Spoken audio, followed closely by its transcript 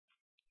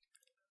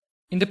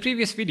In the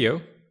previous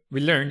video,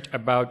 we learned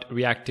about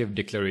reactive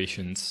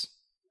declarations.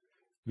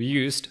 We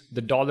used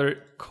the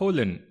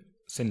 $: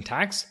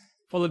 syntax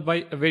followed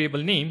by a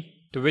variable name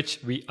to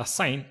which we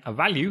assign a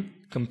value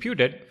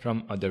computed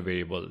from other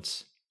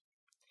variables.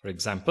 For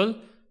example,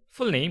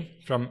 full name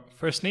from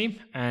first name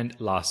and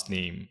last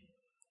name.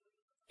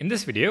 In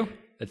this video,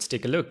 let's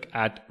take a look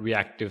at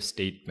reactive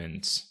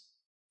statements.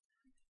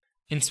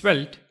 In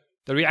Svelte,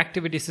 the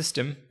reactivity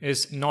system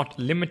is not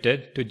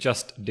limited to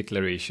just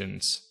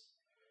declarations.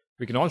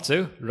 We can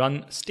also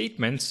run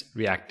statements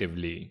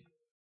reactively.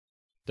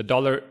 The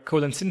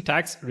 $: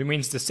 syntax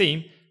remains the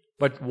same,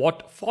 but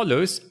what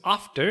follows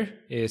after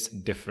is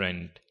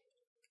different.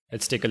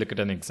 Let's take a look at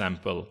an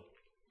example.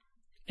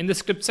 In the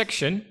script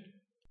section,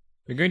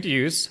 we're going to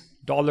use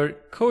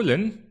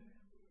 $: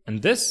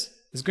 and this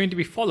is going to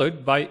be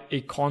followed by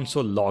a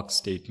console log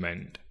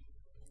statement.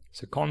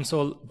 So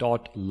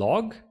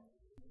console.log,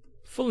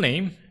 full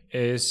name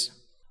is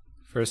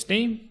first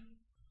name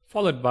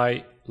followed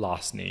by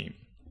last name.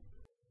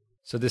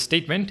 So this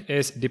statement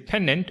is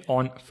dependent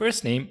on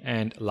first name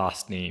and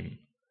last name,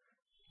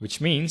 which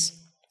means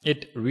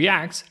it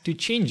reacts to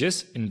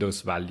changes in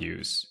those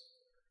values.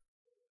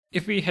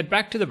 If we head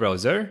back to the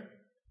browser,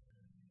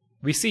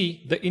 we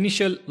see the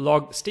initial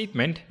log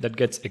statement that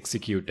gets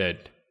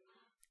executed.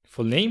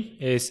 Full name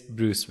is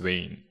Bruce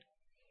Wayne.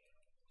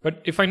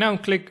 But if I now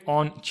click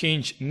on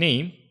change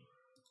name,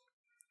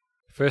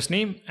 first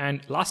name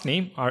and last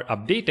name are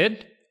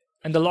updated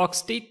and the log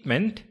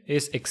statement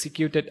is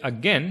executed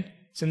again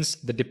since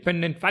the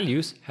dependent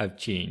values have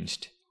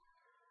changed.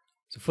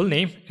 So full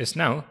name is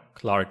now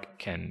Clark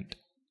Kent.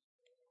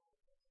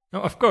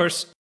 Now, of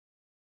course,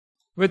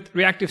 with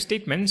reactive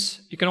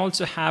statements, you can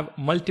also have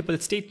multiple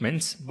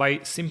statements by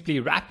simply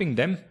wrapping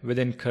them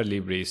within curly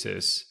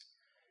braces.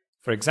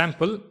 For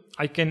example,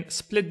 I can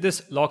split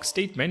this log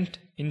statement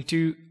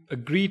into a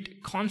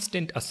greet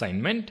constant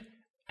assignment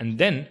and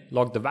then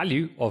log the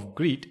value of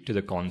greet to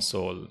the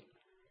console.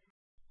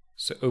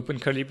 So open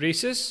curly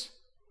braces,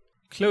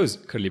 close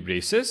curly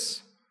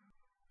braces,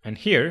 and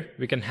here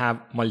we can have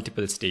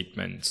multiple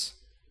statements.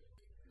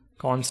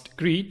 Const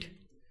greet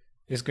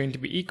is going to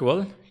be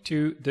equal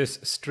to this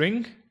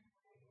string,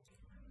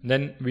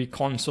 then we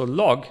console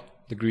log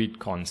the greet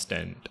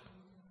constant.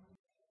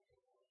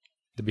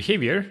 The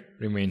behavior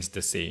remains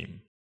the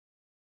same.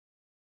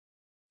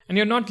 And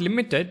you're not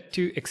limited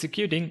to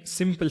executing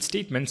simple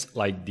statements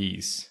like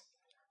these.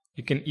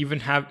 You can even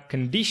have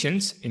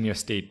conditions in your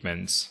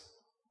statements.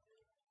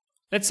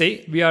 Let's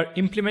say we are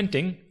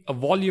implementing a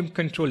volume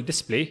control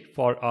display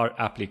for our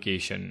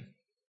application.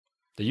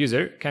 The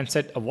user can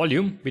set a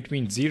volume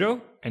between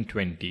 0 and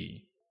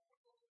 20.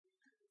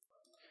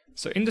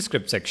 So in the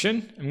script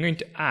section, I'm going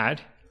to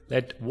add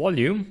let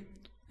volume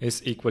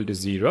is equal to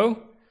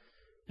 0.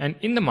 And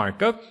in the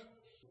markup,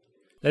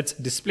 let's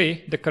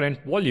display the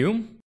current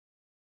volume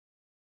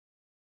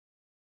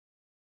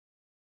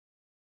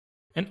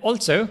and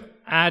also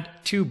add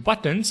two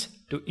buttons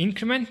to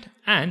increment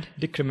and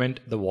decrement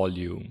the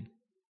volume.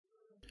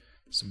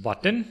 So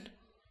button,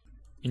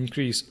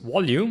 increase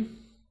volume,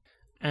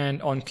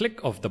 and on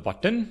click of the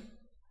button,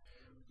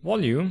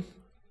 volume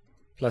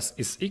plus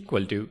is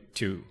equal to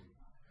 2.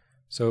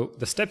 So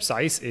the step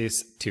size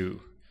is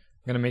 2.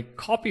 I'm going to make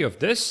a copy of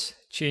this,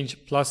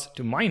 change plus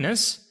to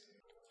minus,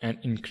 and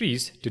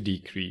increase to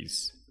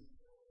decrease.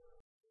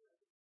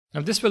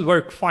 Now this will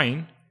work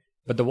fine,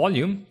 but the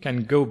volume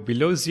can go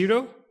below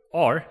 0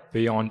 or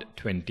beyond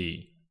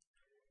 20.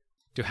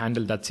 To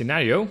handle that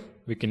scenario,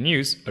 we can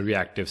use a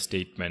reactive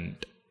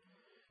statement.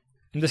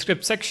 In the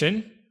script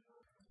section,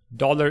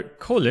 $: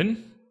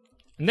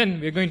 and then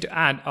we're going to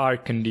add our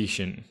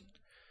condition.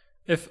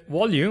 If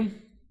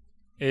volume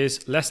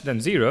is less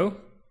than 0,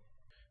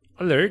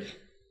 alert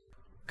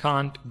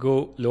can't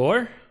go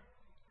lower,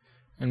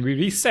 and we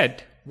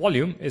reset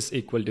volume is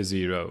equal to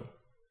 0.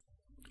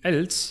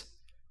 Else,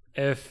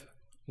 if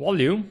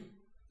volume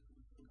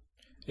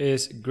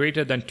is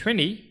greater than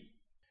 20,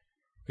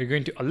 we're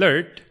going to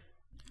alert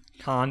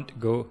can't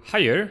go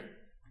higher.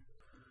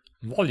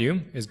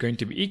 Volume is going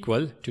to be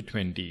equal to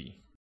 20.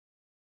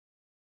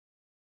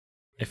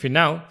 If we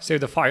now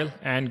save the file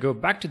and go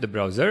back to the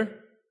browser,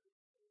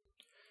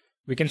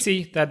 we can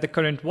see that the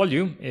current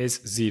volume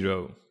is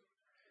 0.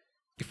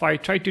 If I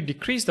try to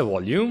decrease the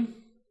volume,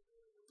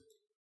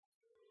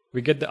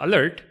 we get the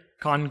alert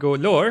can't go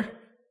lower.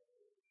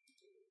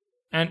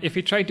 And if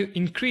we try to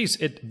increase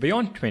it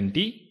beyond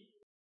 20,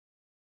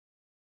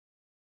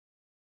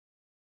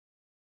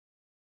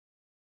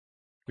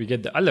 we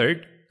get the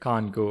alert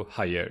can't go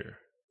higher.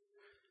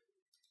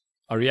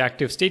 A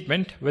reactive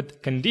statement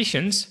with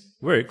conditions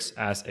works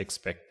as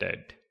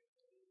expected.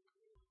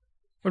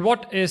 But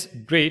what is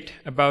great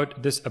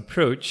about this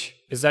approach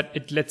is that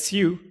it lets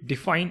you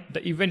define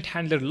the event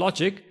handler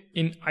logic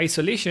in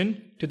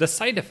isolation to the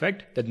side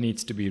effect that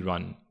needs to be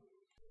run.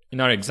 In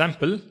our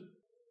example,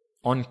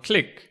 on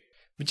click,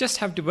 we just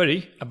have to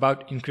worry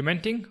about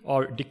incrementing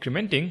or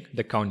decrementing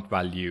the count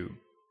value.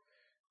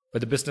 But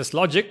the business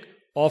logic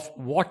of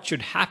what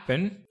should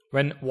happen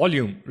when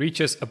volume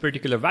reaches a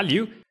particular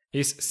value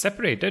is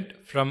separated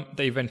from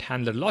the event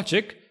handler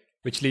logic,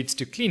 which leads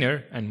to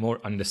cleaner and more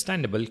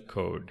understandable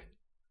code.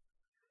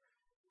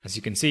 As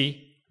you can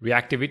see,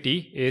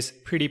 reactivity is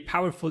pretty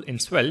powerful in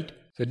Svelte,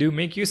 so do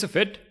make use of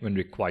it when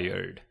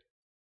required.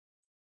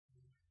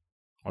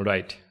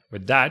 Alright,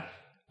 with that,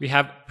 we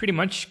have pretty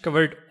much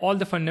covered all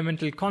the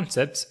fundamental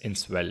concepts in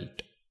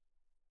Svelte.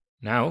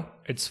 Now,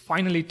 it's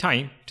finally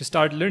time to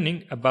start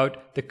learning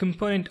about the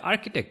component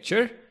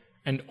architecture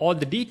and all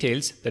the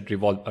details that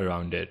revolve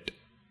around it.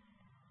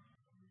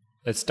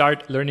 Let's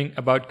start learning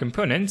about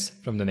components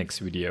from the next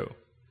video.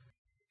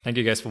 Thank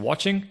you guys for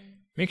watching.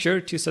 Make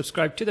sure to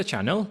subscribe to the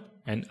channel,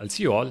 and I'll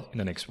see you all in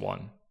the next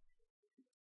one.